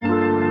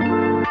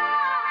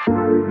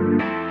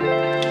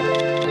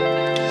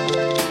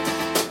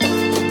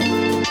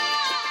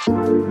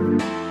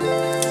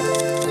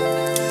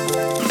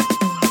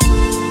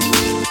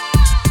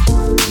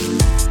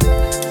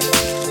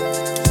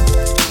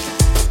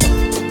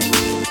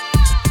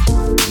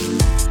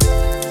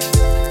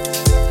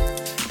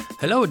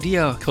Hello,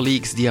 dear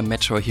colleagues, dear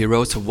Metro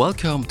heroes.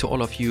 Welcome to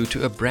all of you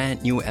to a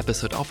brand new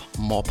episode of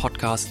More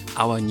Podcast,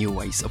 Our New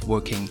Ways of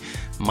Working.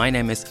 My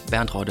name is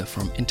Bernd Rode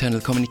from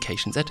Internal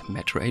Communications at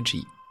Metro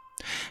AG.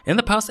 In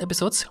the past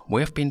episodes,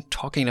 we have been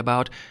talking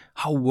about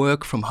how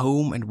work from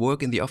home and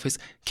work in the office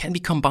can be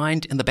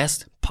combined in the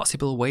best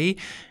possible way.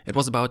 It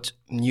was about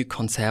new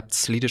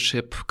concepts,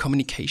 leadership,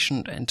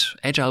 communication, and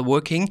agile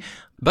working.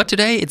 But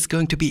today it's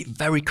going to be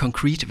very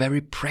concrete,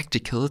 very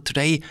practical.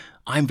 Today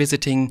I'm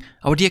visiting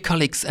our dear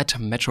colleagues at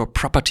Metro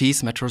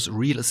Properties, Metro's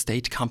real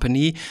estate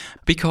company,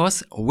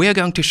 because we're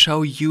going to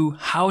show you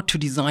how to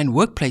design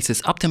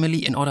workplaces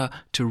optimally in order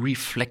to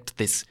reflect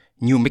this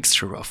new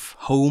mixture of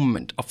home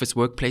and office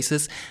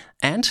workplaces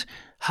and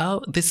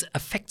how this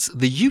affects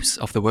the use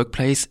of the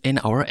workplace in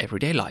our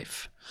everyday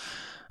life.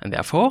 And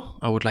therefore,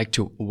 I would like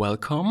to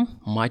welcome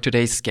my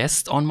today's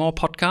guest on More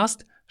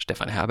Podcast,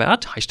 Stefan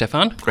Herbert. Hi,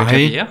 Stefan. Great to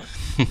be here.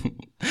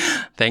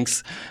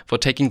 Thanks for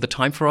taking the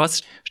time for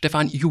us.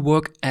 Stefan, you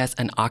work as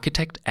an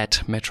architect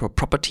at Metro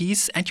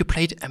Properties and you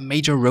played a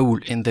major role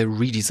in the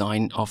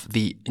redesign of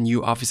the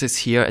new offices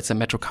here at the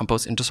Metro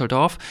campus in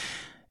Düsseldorf.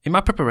 In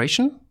my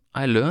preparation,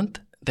 I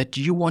learned that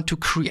you want to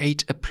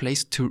create a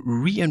place to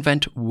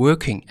reinvent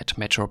working at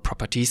Metro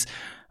Properties,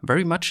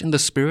 very much in the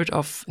spirit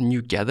of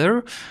New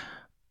Gather.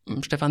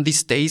 Stefan,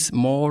 these days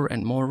more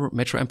and more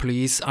Metro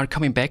employees are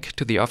coming back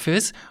to the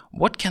office.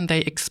 What can they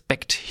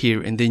expect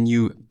here in the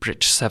new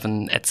Bridge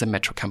 7 at the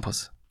Metro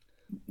campus?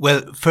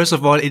 Well, first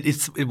of all,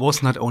 it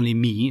was not only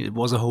me. It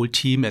was a whole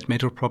team at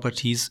Metro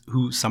Properties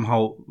who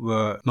somehow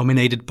were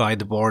nominated by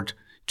the board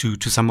to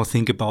somehow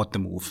think about the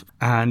move.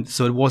 And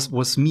so it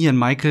was me and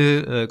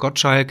Michael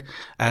Gottschalk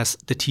as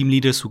the team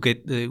leaders who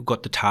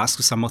got the task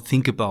to somehow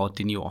think about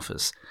the new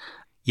office.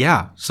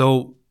 Yeah,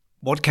 so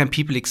what can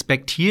people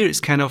expect here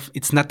is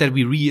it's not that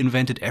we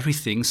reinvented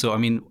everything. So, I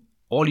mean,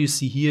 all you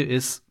see here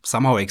is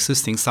somehow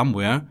existing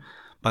somewhere.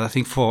 But I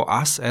think for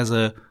us as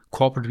a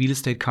corporate real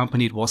estate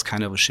company, it was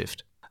kind of a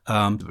shift.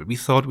 We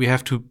thought we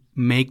have to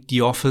make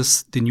the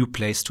office the new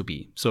place to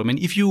be. So, I mean,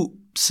 if you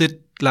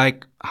sit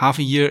like half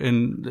a year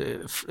in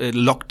a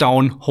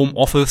lockdown home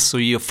office, so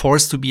you're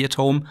forced to be at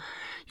home,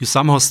 you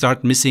somehow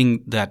start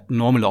missing that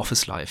normal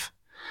office life.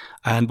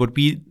 And what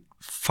we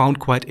found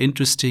quite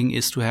interesting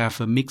is to have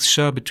a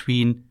mixture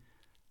between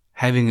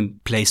having a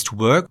place to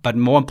work, but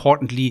more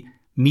importantly,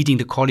 meeting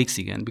the colleagues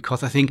again.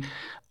 Because I think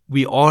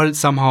we all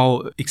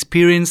somehow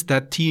experienced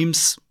that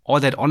teams, all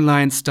that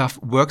online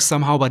stuff works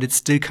somehow, but it's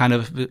still kind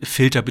of a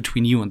filter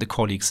between you and the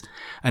colleagues.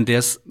 And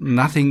there's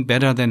nothing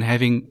better than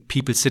having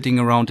people sitting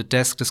around a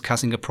desk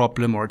discussing a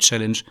problem or a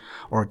challenge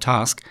or a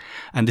task.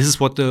 And this is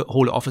what the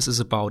whole office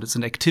is about. It's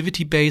an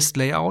activity-based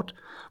layout,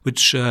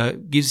 which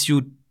gives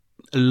you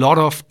a lot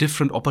of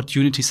different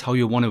opportunities how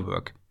you want to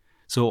work.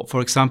 So, for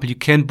example, you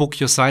can book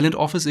your silent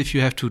office if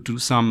you have to do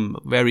some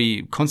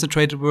very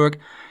concentrated work.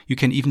 You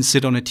can even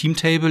sit on a team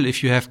table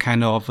if you have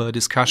kind of a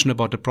discussion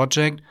about the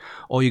project,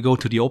 or you go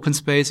to the open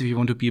space if you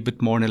want to be a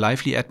bit more in a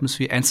lively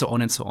atmosphere, and so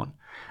on and so on.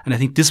 And I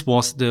think this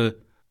was the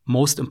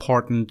most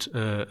important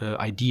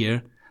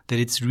idea, that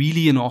it's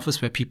really an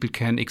office where people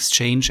can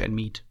exchange and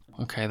meet.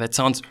 Okay, that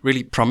sounds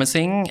really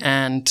promising.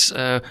 And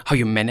how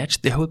you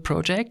managed the whole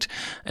project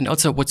and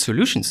also what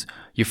solutions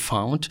you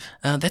found.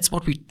 That's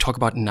what we talk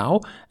about now.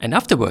 And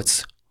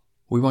afterwards,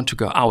 we want to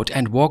go out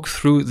and walk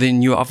through the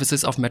new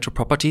offices of Metro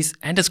Properties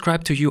and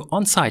describe to you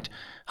on site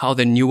how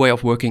the new way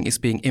of working is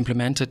being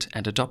implemented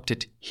and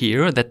adopted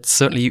here. That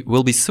certainly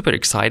will be super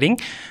exciting.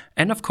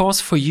 And of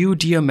course, for you,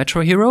 dear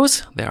Metro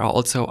heroes, there are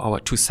also our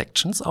two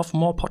sections of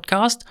More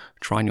Podcast,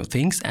 Try New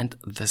Things and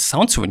the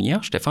Sound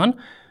Souvenir. Stefan,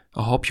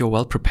 I hope you're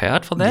well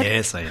prepared for that.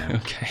 Yes, I am.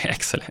 Okay,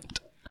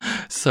 excellent.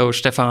 So,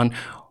 Stefan,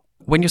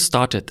 when you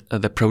started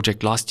the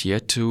project last year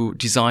to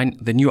design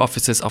the new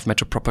offices of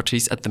Metro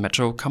Properties at the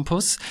Metro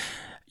campus,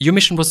 your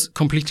mission was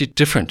completely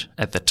different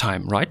at that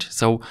time, right?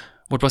 So,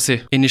 what was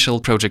the initial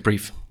project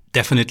brief?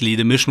 Definitely,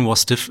 the mission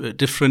was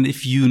different.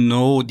 If you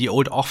know the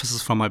old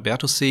offices from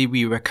Alberto say,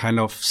 we were kind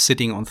of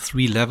sitting on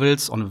 3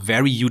 levels on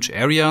very huge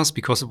areas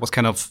because it was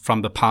kind of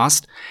from the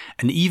past.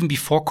 And even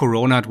before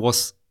Corona,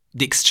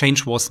 the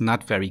exchange was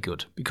not very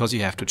good because you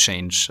have to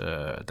change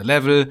the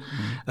level.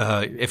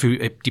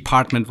 Every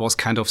department was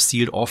kind of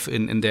sealed off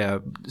in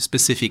their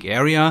specific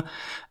area.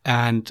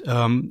 And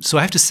so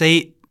I have to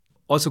say,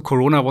 also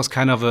Corona was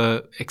kind of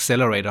a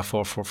accelerator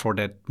for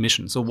that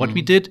mission. So what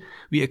we did,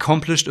 we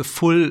accomplished a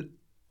full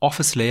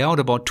office layout,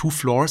 about 2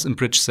 floors in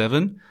Bridge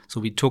 7. So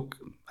we took,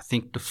 I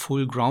think, the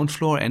full ground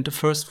floor and the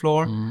first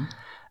floor.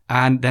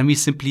 And then we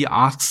simply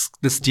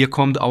asked the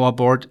Steercom, our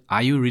board,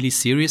 are you really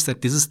serious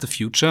that this is the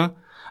future?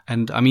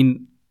 And I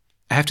mean,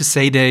 I have to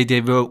say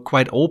they were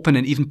quite open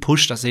and even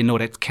pushed us, say, no,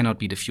 that cannot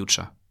be the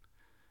future.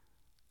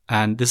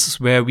 And this is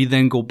where we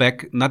then go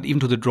back, not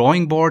even to the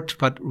drawing board,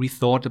 but we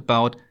thought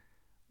about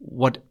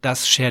what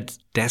does shared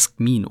desk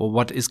mean, or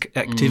what is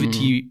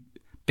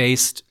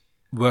activity-based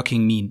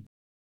working mean.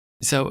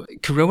 So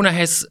Corona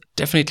has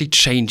definitely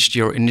changed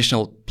your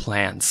initial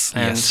plans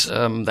and Yes.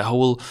 The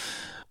whole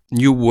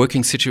new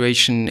working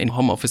situation in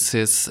home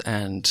offices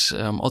and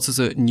also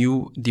the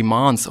new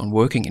demands on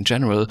working in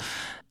general,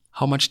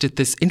 how much did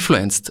this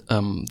influence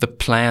the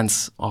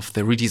plans of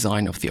the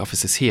redesign of the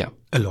offices here?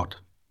 A lot.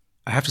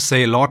 I have to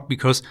say a lot,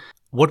 because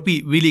what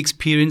we really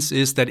experience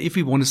is that if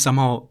we want to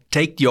somehow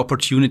take the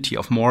opportunity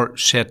of more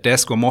shared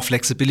desk or more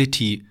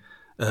flexibility,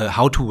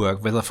 how to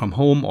work, whether from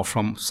home or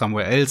from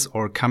somewhere else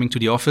or coming to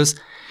the office,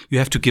 you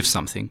have to give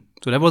something.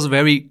 So that was a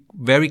very,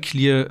 very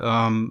clear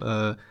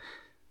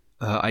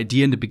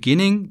idea in the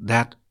beginning,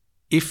 that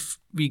if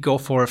we go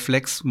for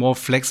a more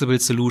flexible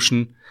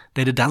solution,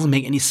 that it doesn't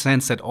make any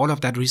sense that all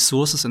of that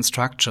resources and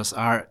structures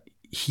are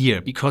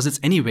here, because it's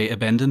anyway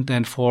abandoned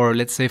then for,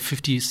 let's say,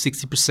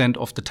 50-60%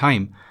 of the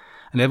time.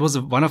 And that was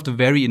one of the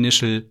very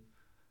initial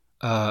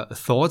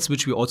thoughts,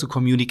 which we also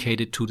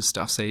communicated to the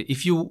staff. Say,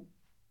 if you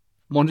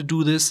want to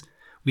do this,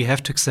 we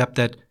have to accept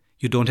that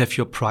you don't have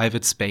your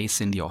private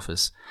space in the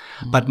office.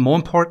 Mm-hmm. But more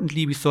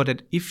importantly, we thought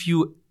that if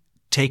you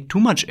take too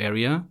much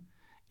area,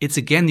 it's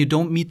again, you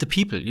don't meet the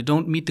people, you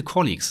don't meet the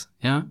colleagues.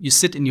 Yeah, you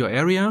sit in your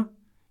area,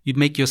 you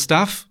make your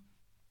stuff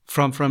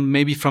from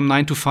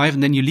 9 to 5,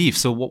 and then you leave.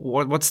 So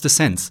what's the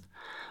sense?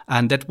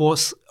 And that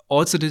was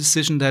also the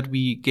decision that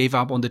we gave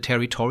up on the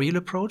territorial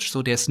approach.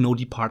 So there's no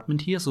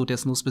department here. So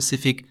there's no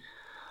specific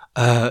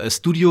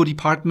studio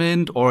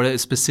department or a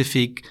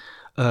specific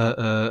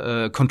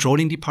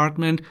controlling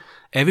department.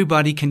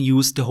 Everybody can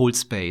use the whole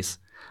space.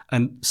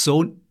 And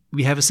so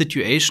we have a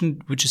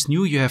situation which is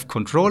new. You have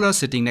controller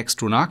sitting next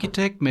to an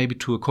architect, maybe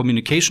to a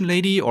communication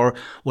lady or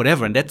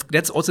whatever. And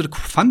that's also the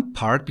fun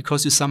part,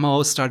 because you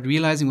somehow start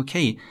realizing,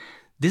 okay,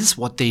 this is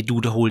what they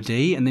do the whole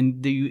day. And then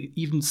you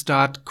even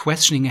start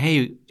questioning,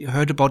 hey, I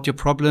heard about your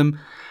problem.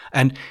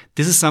 And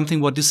this is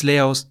something what this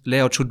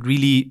layout should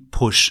really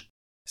push.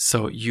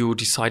 So you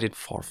decided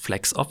for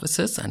flex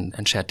offices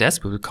and shared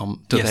desk. We will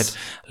come to that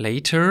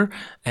later.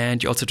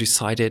 And you also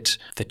decided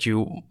that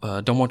you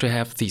don't want to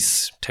have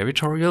these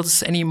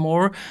territorials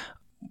anymore.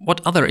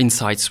 What other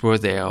insights were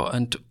there?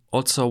 And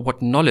also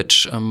what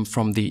knowledge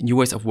from the New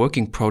Ways of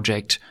Working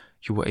project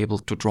you were able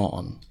to draw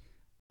on?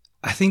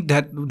 I think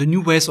that the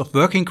New Ways of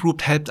Working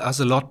group helped us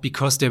a lot,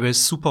 because they were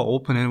super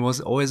open, and it was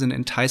always an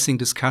enticing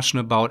discussion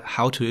about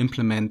how to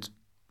implement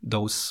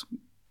those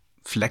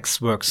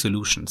flex work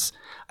solutions.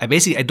 I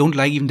don't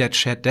like even that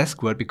shared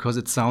desk word, because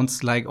it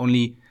sounds like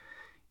only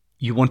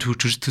you want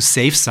to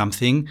save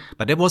something,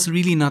 but that was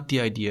really not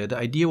the idea. The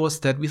idea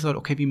was that we thought,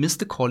 okay, we miss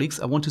the colleagues.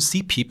 I want to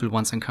see people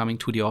once I'm coming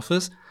to the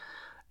office.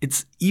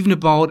 It's even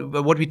about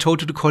what we told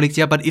to the colleagues.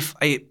 Yeah, but if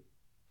I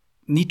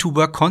need to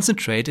work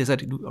concentrate, is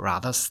that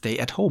rather stay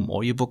at home,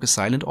 or you book a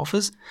silent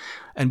office.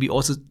 And we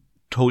also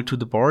told to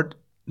the board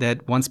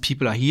that once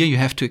people are here, you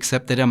have to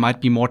accept that there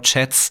might be more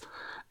chats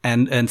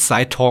and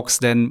side talks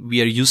than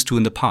we are used to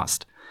in the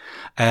past.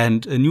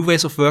 And New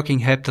Ways of Working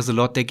helped us a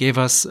lot. They gave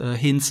us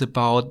hints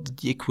about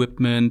the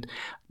equipment.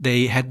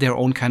 They had their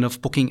own kind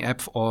of booking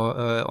app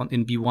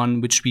in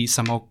B1, which we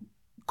somehow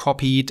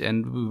copied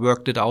and we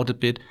worked it out a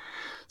bit.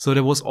 So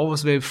that was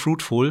always very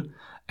fruitful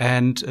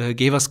and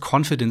gave us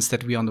confidence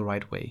that we are on the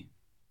right way.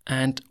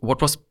 And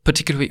what was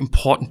particularly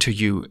important to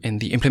you in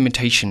the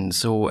implementation?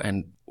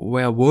 And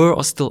where were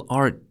or still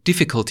are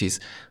difficulties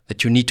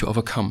that you need to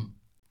overcome?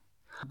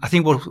 I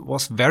think what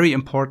was very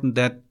important,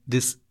 that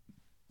this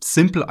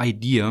simple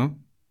idea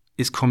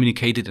is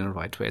communicated in the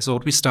right way. So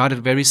what we started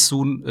very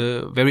soon,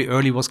 very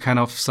early, was kind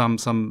of some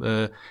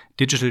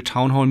digital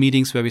town hall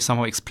meetings where we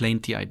somehow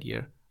explained the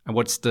idea and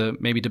what's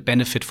maybe the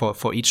benefit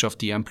for each of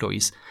the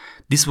employees.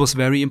 This was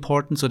very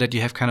important, so that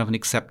you have kind of an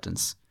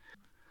acceptance.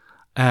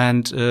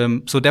 And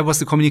so that was,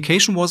 the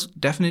communication was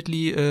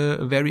definitely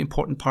a very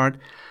important part,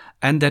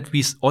 and that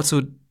we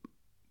also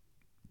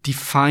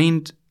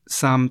defined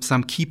some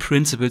key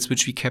principles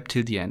which we kept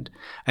till the end.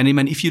 And I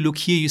mean, if you look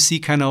here, you see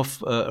kind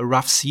of a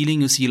rough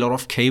ceiling, you see a lot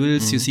of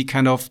cables, you see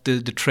kind of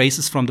the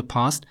traces from the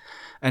past.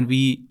 And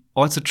we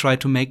also try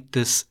to make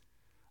this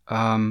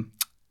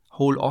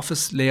whole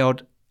office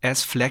layout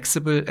as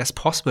flexible as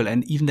possible.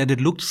 And even that it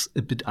looks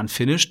a bit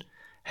unfinished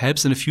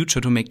helps in the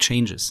future to make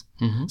changes.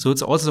 Mm-hmm. So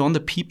it's also on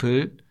the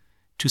people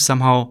to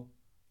somehow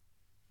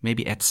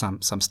maybe add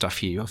some stuff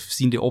here. You've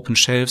seen the open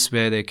shelves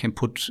where they can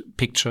put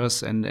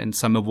pictures and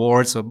some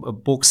awards or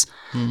books.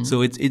 Mm-hmm.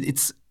 So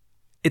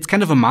it's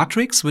kind of a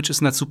matrix, which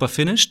is not super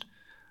finished.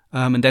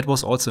 And that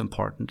was also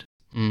important.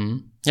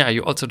 Mm-hmm. Yeah,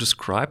 you also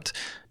described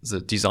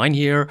the design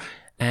here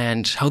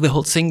and how the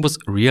whole thing was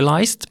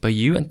realized by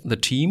you and the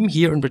team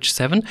here in Bridge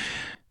 7.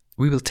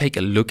 We will take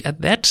a look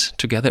at that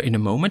together in a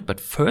moment. But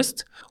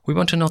first, we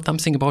want to know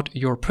something about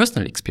your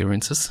personal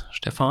experiences,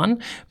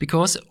 Stefan,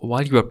 because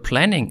while you were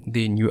planning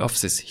the new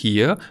offices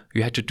here,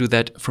 you had to do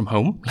that from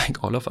home,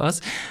 like all of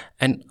us.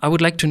 And I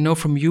would like to know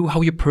from you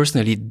how you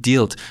personally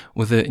dealt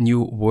with the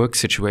new work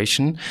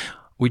situation.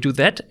 We do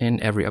that in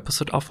every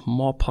episode of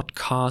More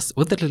Podcasts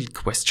with a little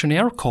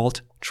questionnaire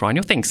called Try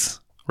New Things.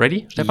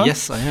 Ready, Stefan?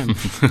 Yes, I am.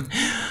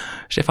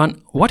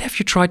 Stefan, what have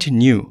you tried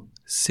new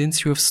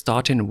since you have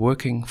started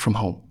working from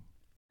home?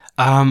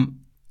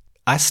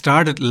 I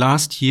started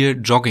last year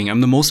jogging.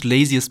 I'm the most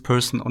laziest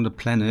person on the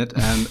planet,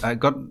 and I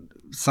got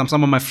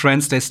some of my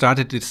friends, they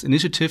started this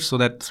initiative so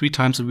that 3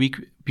 times a week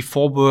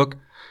before work,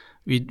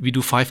 we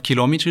do 5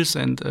 kilometers.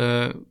 And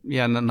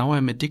now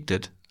I'm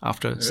addicted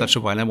after such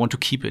a while. I want to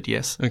keep it,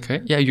 yes.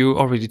 Okay. Yeah, you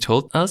already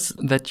told us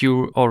that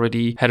you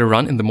already had a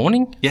run in the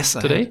morning. Yes,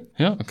 today.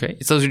 Yeah, okay.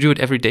 So you do it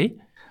every day?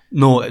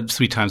 No,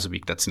 3 times a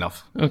week. That's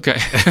enough. Okay.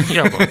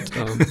 Yeah, but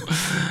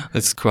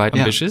that's quite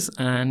ambitious.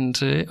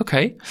 And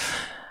okay.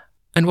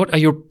 And what are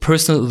your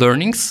personal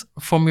learnings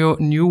from your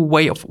new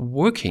way of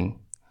working?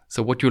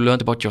 So what you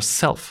learned about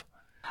yourself?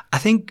 I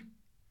think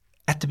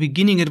at the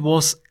beginning it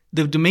was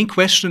the main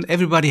question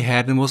everybody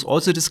had, and was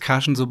also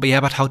discussions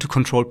about how to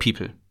control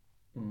people.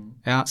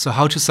 Yeah, so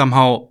how to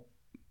somehow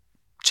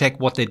check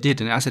what they did.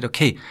 And I said,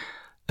 okay,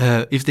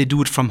 if they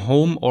do it from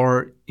home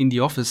or in the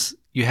office,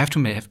 you have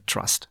to have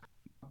trust.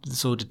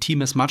 So the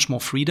team has much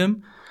more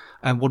freedom.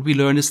 And what we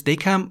learned is they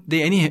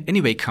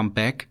anyway come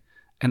back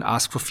and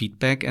ask for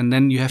feedback. And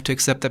then you have to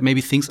accept that maybe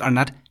things are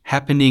not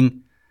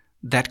happening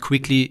that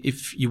quickly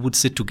if you would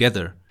sit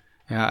together.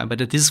 Yeah,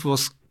 but this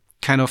was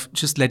kind of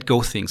just let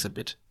go things a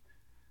bit.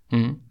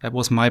 Mm-hmm. That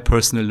was my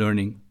personal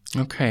learning.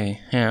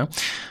 Okay, yeah.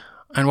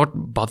 And what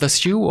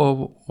bothers you,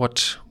 or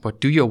what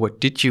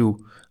did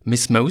you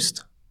miss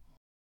most?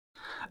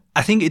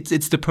 I think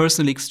it's the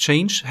personal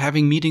exchange.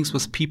 Having meetings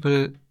with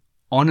people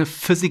on a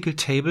physical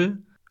table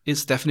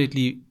is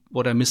definitely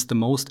what I missed the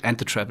most, and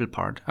the travel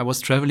part. I was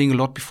traveling a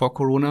lot before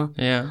Corona,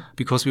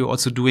 because we were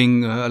also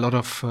doing a lot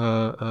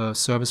of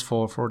service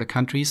for the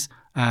countries,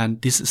 and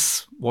this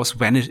is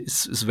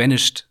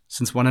vanished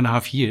since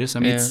 1.5 years. I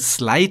mean, it's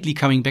slightly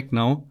coming back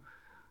now.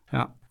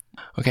 Yeah.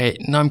 Okay.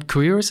 Now I'm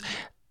curious.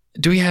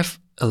 Do you have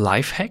a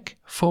life hack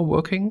for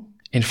working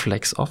in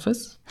Flex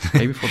office?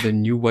 Maybe for the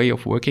new way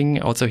of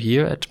working also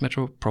here at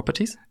Metro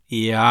Properties?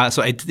 Yeah,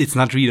 so it's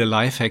not really a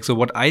life hack. So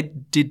what I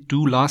did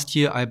do last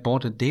year, I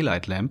bought a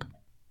daylight lamp.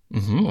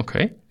 Mm-hmm,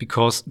 okay.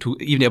 Because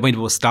even when it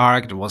was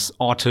dark, it was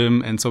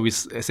autumn, and so I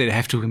said I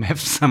have to have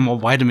some more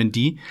vitamin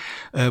D.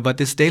 But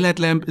this daylight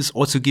lamp is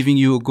also giving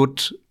you a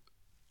good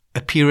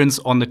appearance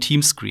on the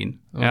team screen.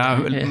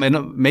 Okay,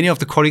 many of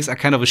the colleagues are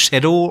kind of a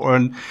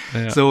shadow,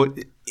 so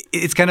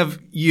it's kind of,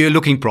 you're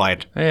looking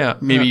bright.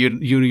 Maybe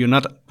you're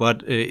not,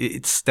 but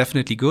it's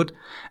definitely good.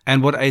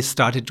 And what I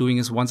started doing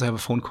is, once I have a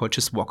phone call,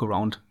 just walk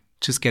around.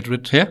 Just get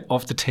rid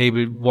of the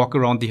table, walk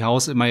around the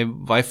house. And my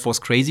wife was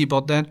crazy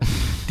about that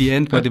at the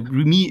end, but it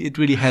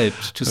really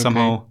helped to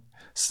somehow.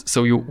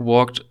 So you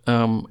walked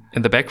in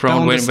the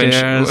background when she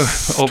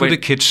to the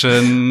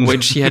kitchen. When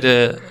she had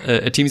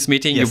a Teams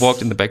meeting, you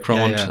walked in the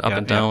background up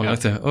and down.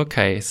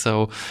 Okay,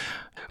 so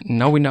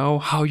now we know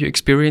how you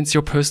experience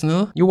your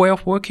personal new way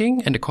of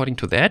working. And according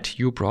to that,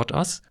 you brought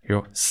us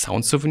your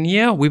sound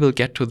souvenir. We will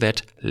get to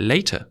that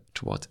later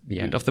towards the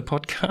end of the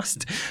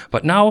podcast.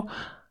 But now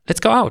let's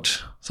go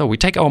out. So we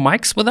take our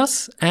mics with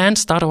us and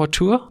start our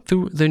tour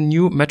through the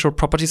new Metro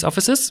Properties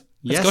offices.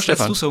 Let's go,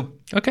 Stefan. Let's do so.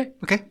 Okay.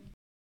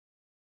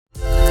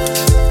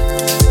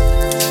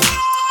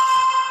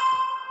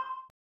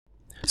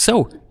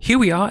 So here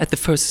we are at the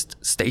first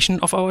station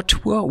of our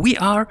tour. We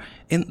are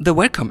in the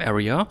welcome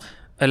area,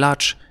 a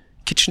large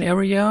kitchen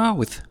area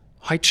with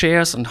high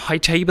chairs and high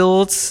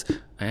tables,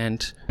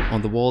 and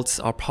on the walls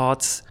are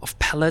parts of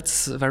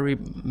pallets, very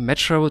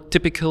Metro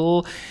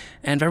typical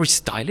and very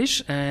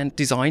stylish and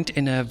designed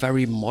in a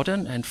very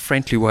modern and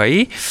friendly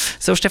way.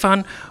 So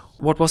Stefan,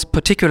 what was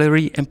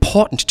particularly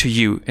important to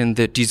you in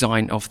the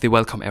design of the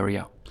welcome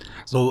area?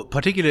 So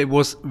particularly, it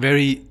was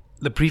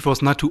the brief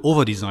was not to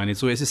over-design it.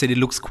 So as I said, it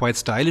looks quite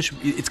stylish.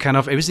 It's kind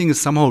of, everything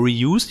is somehow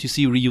reused. You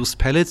see reused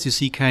pallets. You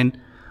see kind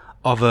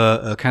of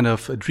a kind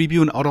of a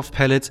tribune out of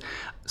pallets.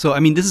 So, I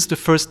mean, this is the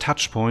first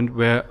touch point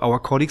where our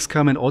colleagues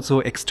come, and also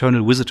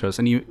external visitors.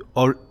 And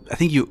I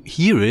think you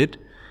hear it.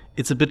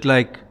 It's a bit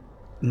like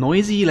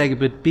noisy, like a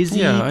bit busy.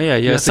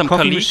 Yeah. Some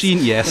coffee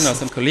machine,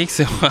 some colleagues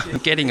are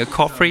getting a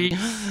coffee.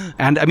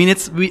 And I mean,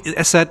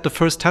 as said, the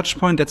first touch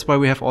point. That's why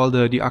we have all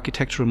the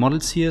architectural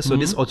models here. So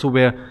this is also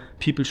where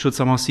people should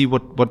somehow see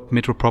what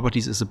Metro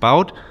Properties is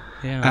about.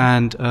 Yeah.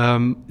 And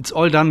it's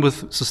all done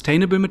with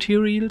sustainable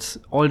materials.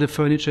 All the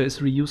furniture is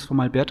reused from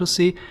Alberto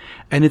See.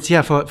 And it's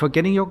for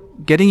getting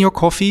your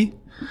coffee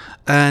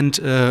and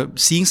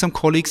seeing some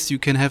colleagues. You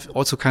can have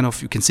also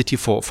you can sit here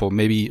for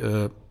maybe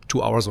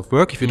 2 hours of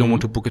work if you don't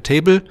want to book a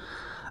table.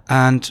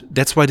 And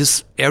that's why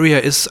this area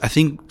is, I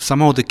think,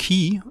 somehow the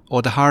key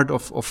or the heart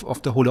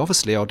of the whole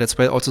office layout. That's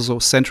why also so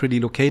centrally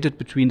located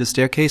between the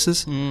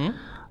staircases. Mm-hmm.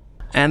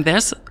 And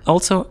there's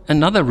also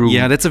another room.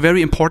 Yeah, that's a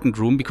very important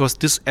room,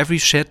 because every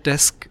shared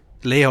desk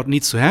layout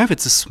needs to have.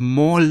 It's a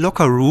small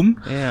locker room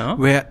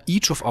where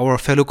each of our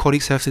fellow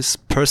colleagues have this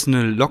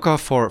personal locker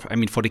for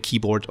the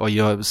keyboard or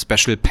your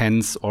special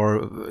pens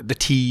or the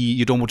tea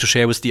you don't want to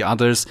share with the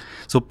others.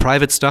 So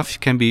private stuff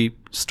can be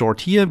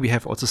stored here. We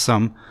have also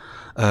some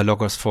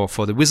lockers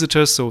for the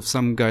visitors. So if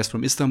some guys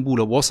from Istanbul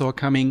or Warsaw are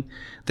coming,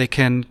 they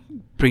can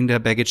bring their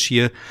baggage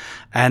here.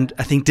 And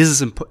I think this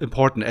is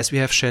important. As we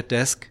have shared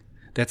desk,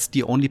 that's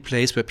the only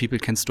place where people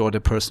can store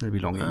their personal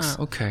belongings.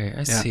 Okay,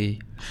 I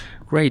see.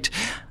 Great.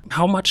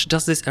 How much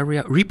does this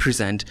area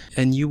represent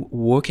a new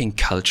working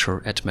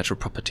culture at Metro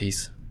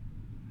Properties?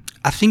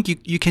 I think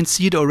you can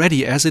see it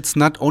already, as it's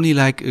not only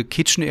like a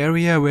kitchen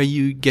area where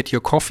you get your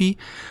coffee.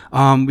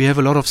 We have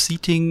a lot of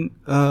seating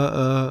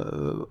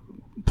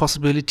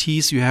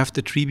possibilities. You have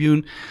the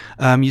tribune.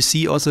 You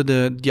see also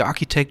the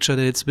architecture,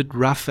 that it's a bit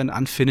rough and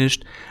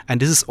unfinished. And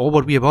this is all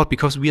what we're about,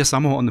 because we are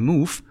somehow on the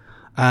move.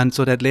 And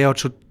so that layout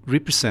should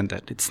represent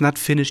that. It's not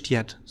finished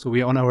yet. So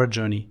we are on our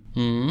journey.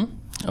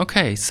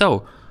 Okay,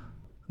 so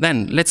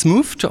then let's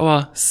move to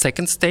our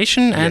second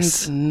station.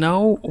 Yes. And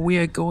now we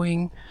are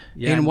going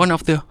in one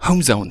of the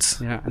home zones.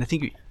 Yeah, and I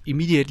think you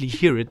immediately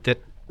hear it, that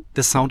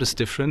the sound is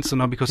different. So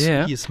now, because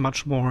here is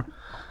much more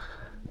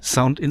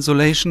sound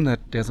insulation, that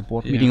there's a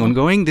board meeting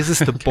ongoing. This is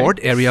the board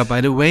area, by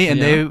the way, and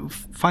they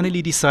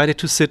finally decided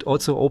to sit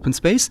also open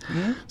space.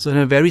 So in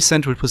a very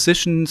central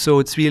position. So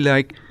it's really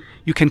like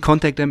you can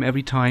contact them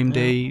every time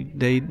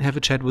they have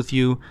a chat with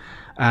you.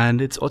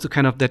 And it's also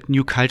kind of that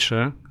new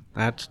culture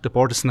that the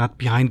board is not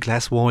behind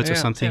glass walls or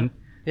something.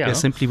 They're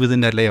simply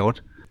within that layout.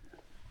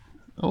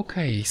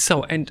 Okay,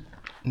 so and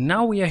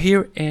now we are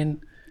here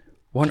in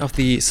one of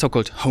the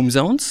so-called home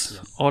zones.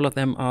 Yes. All of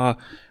them are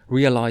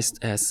realized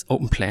as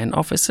open plan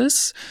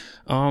offices.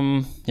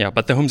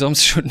 But the home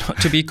zones should not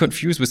to be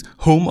confused with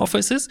home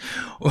offices,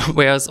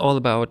 where it's all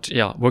about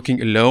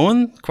working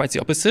alone. Quite the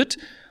opposite.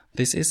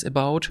 This is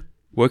about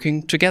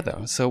working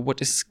together. So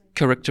what is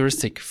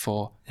characteristic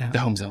for the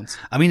home zones?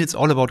 I mean, it's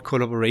all about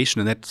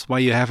collaboration, and that's why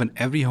you have in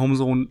every home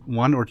zone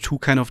one or two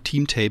kind of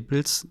team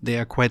tables. They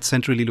are quite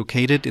centrally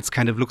located. It's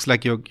kind of looks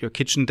like your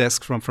kitchen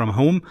desk from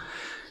home.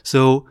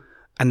 So,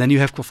 and then you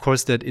have, of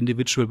course, that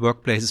individual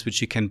workplaces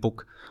which you can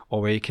book,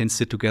 or where you can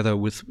sit together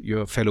with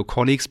your fellow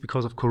colleagues.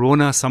 Because of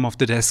Corona, some of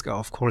the desks are,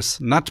 of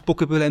course, not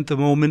bookable at the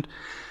moment.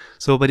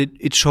 So, but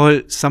it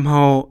should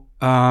somehow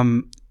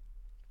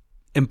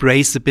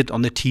embrace a bit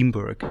on the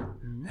teamwork.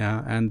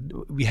 Yeah, and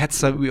we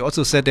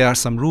also said there are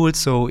some rules.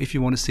 So if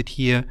you want to sit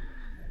here,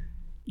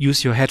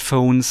 use your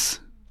headphones.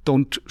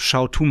 Don't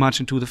shout too much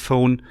into the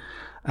phone.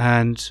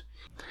 And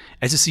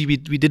as you see, we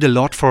did a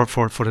lot for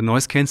the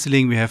noise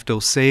cancelling. We have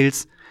those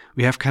sails.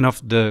 We have kind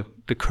of the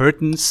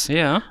curtains.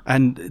 Yeah.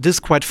 And this is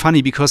quite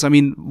funny because, I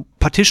mean,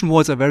 partition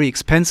walls are very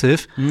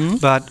expensive,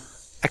 but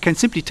I can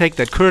simply take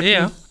that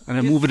curtain and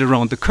I move it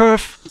around the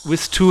curve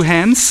with two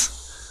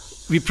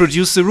hands. We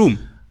produce the room.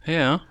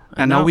 Yeah.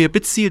 And now we're a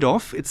bit sealed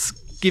off. It's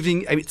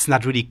giving, I mean, it's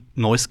not really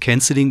noise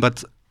cancelling,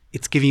 but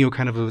it's giving you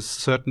kind of a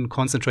certain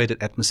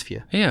concentrated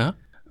atmosphere. Yeah,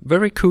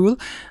 very cool.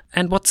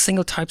 And what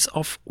single types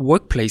of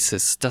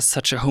workplaces does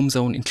such a home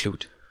zone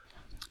include?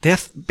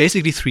 There's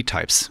basically three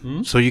types.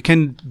 So you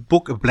can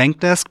book a blank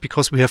desk,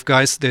 because we have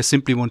guys, they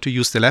simply want to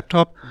use the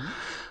laptop.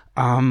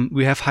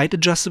 We have height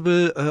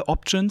adjustable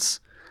options.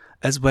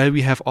 As well,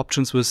 we have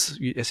options with,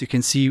 as you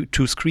can see,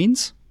 2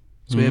 screens.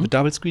 So we have a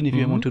double screen if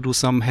you want to do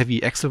some heavy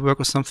Excel work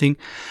or something.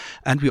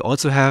 And we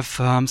also have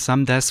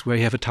some desks where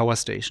you have a tower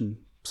station.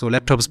 So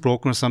laptop is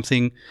broken or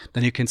something,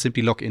 then you can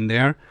simply log in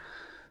there.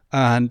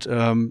 And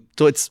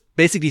so it's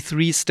basically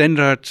 3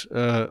 standard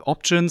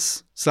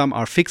options. Some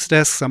are fixed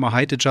desks, some are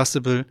height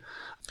adjustable.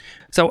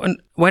 So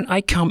when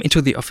I come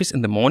into the office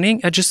in the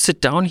morning, I just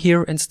sit down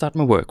here and start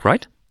my work,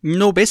 right?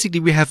 No, basically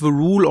we have a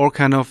rule, or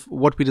kind of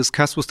what we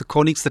discussed with the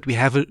colleagues, that we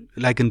have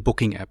like a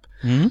booking app.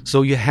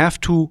 So you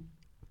have to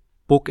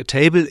book a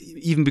table.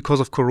 Even because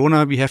of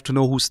Corona, we have to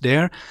know who's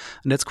there,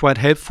 and that's quite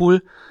helpful.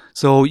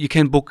 So you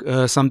can book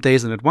some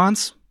days in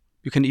advance.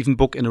 You can even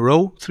book in a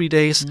row 3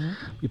 days.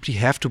 You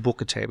have to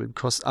book a table,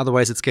 because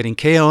otherwise it's getting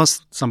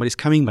chaos. Somebody's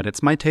coming, but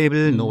it's my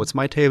table. No, it's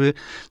my table.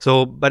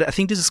 So, but I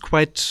think this is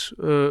quite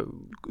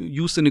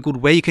used in a good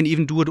way. You can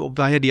even do it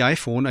via the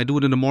iPhone. I do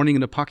it in the morning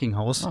in a parking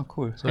house. Oh,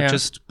 cool. So I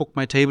just book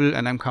my table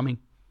and I'm coming.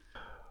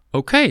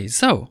 Okay,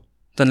 so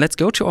then let's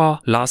go to our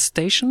last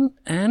station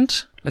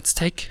and let's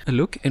take a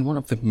look in one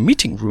of the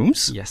meeting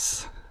rooms.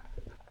 Yes.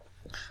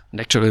 And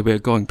actually, we're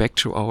going back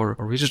to our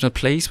original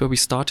place where we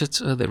started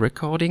the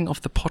recording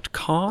of the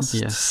podcast.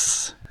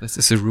 Yes. This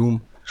is a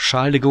room.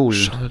 Charles de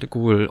Gaulle. Charles de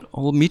Gaulle.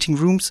 All meeting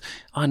rooms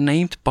are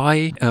named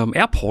by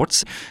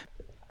airports.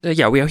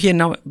 We are here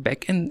now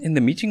back in the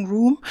meeting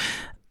room.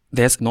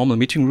 There's normal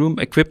meeting room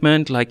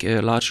equipment, like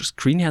a large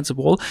screen here on the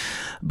wall.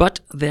 But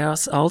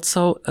there's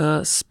also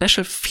a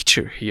special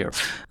feature here.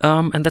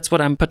 And that's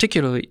what I'm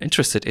particularly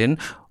interested in.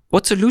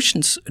 What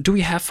solutions do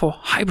we have for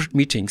hybrid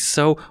meetings?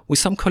 So with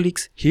some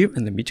colleagues here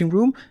in the meeting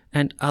room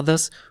and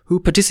others who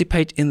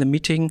participate in the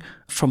meeting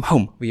from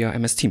home via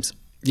MS Teams.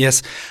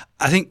 Yes,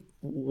 I think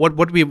what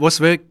was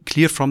very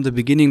clear from the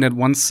beginning, that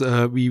once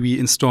we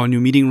install new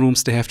meeting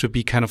rooms, they have to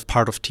be kind of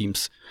part of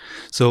Teams.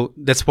 So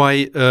that's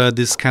why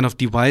this kind of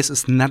device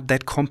is not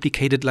that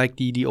complicated like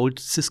the old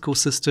Cisco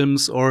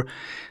systems, or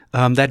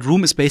that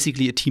room is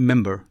basically a team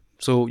member.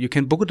 So you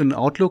can book it in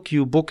Outlook.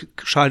 You book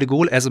Charles de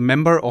Gaulle as a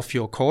member of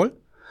your call,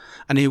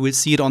 and you will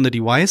see it on the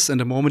device. And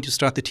the moment you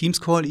start the Teams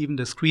call, even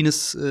the screen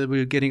is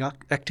will getting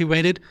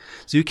activated.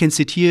 So you can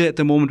sit here at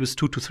the moment with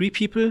 2 to 3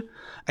 people,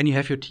 and you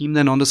have your team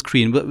then on the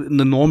screen in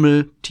the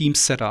normal Teams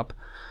setup.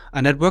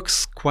 And that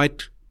works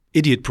quite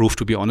idiot-proof,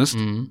 to be honest.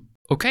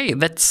 Okay,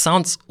 that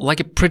sounds like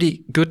a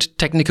pretty good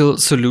technical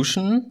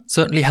solution,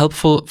 certainly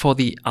helpful for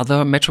the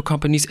other metro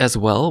companies as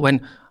well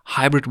when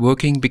hybrid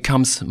working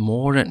becomes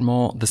more and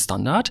more the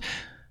standard.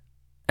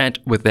 And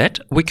with that,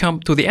 we come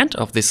to the end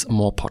of this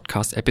More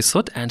podcast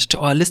episode and to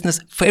our listeners'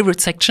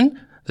 favorite section,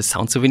 the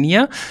sound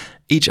souvenir.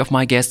 Each of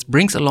my guests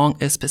brings along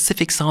a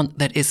specific sound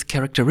that is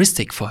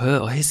characteristic for her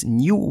or his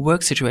new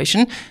work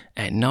situation.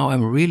 And now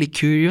I'm really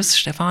curious,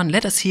 Stefan,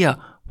 let us hear,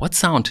 what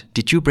sound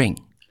did you bring?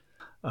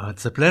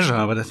 It's a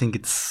pleasure, but I think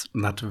it's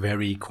not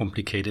very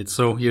complicated.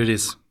 So here it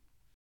is.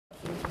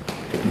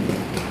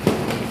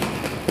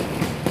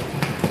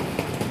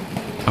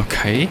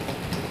 Okay.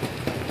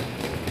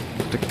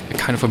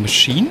 Kind of a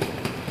machine?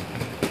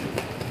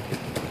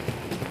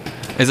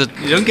 Is it?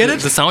 You don't get it?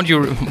 The sound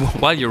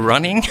while you're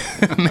running,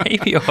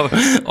 maybe,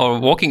 or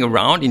walking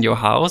around in your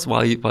house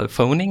while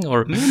phoning,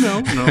 or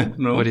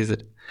no. What is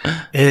it?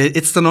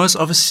 It's the noise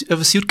of a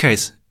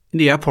suitcase in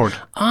the airport.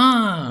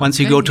 Once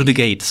you go to the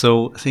gate.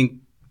 So I think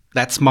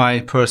that's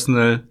my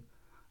personal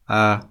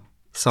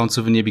sound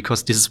souvenir,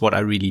 because this is what I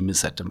really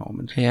miss at the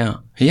moment. Yeah.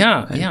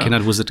 I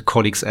cannot visit the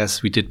colleagues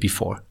as we did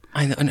before.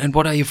 And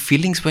what are your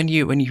feelings when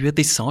you hear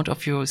the sound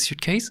of your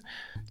suitcase?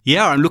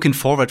 Yeah, I'm looking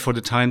forward for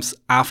the times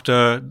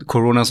after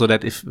Corona, so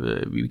that if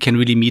we can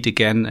really meet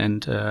again.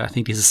 And I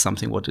think this is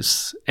something what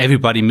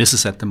everybody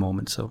misses at the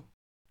moment. So,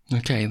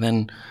 okay,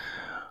 then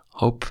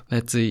hope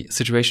that the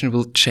situation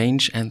will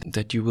change and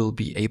that you will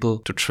be able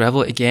to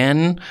travel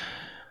again.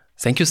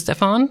 Thank you,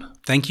 Stefan.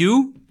 Thank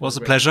you. It was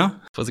a pleasure.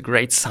 It was a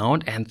great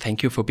sound, and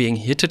thank you for being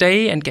here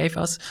today and gave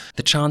us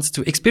the chance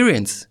to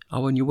experience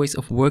our new ways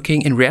of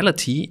working in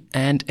reality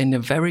and in a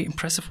very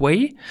impressive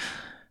way.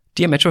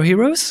 Dear Metro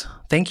Heroes,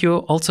 thank you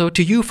also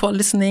to you for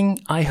listening.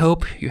 I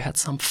hope you had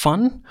some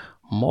fun.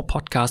 More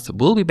podcasts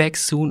will be back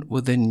soon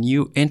with a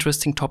new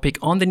interesting topic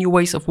on the new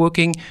ways of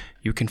working.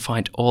 You can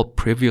find all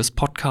previous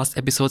podcast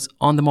episodes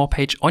on the More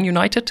page on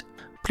United.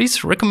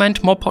 Please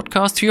recommend More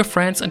podcasts to your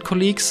friends and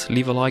colleagues,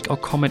 leave a like or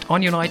comment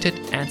on United,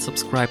 and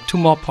subscribe to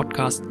More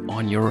podcasts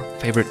on your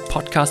favorite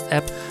podcast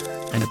app.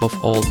 And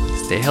above all,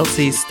 stay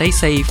healthy, stay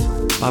safe,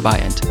 bye-bye,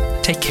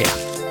 and take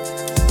care.